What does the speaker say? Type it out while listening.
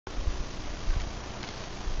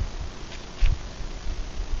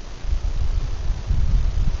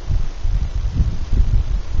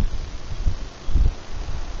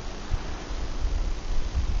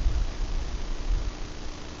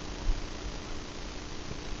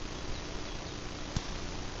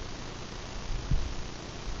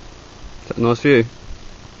Nice view.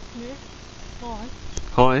 Yeah. High.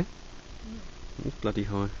 High? It's bloody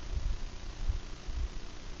high.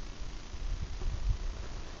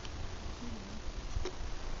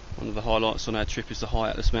 One of the highlights on our trip is the high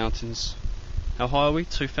Atlas Mountains. How high are we?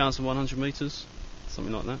 2,100 metres?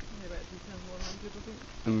 Something like that. Yeah, about 2,100 I think.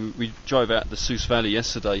 And we drove out the Seuss Valley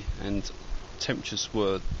yesterday and temperatures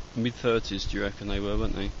were mid-30s, do you reckon they were,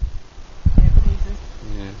 weren't they? Yeah, easy.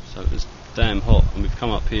 Yeah, so it was damn hot, and we've come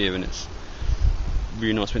up here and it's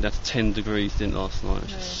really nice. Went down to 10 degrees, didn't last night.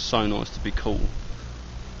 It's just so nice to be cool.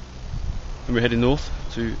 And we're heading north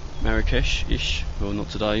to Marrakesh-ish. Well, not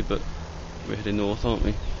today, but we're heading north, aren't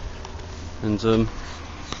we? And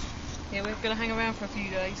yeah, we're going to hang around for a few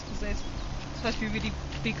days because there's supposed to be a really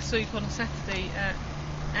big souk on a Saturday at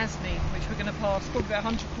Asni, which we're going to pass probably about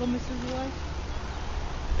 100 kilometres away.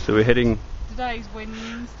 so we're heading. Today's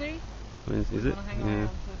Wednesday. Is it? Hang Yeah. around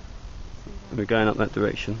to see them. We're going up that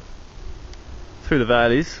direction through the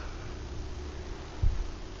valleys.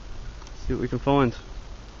 See what we can find.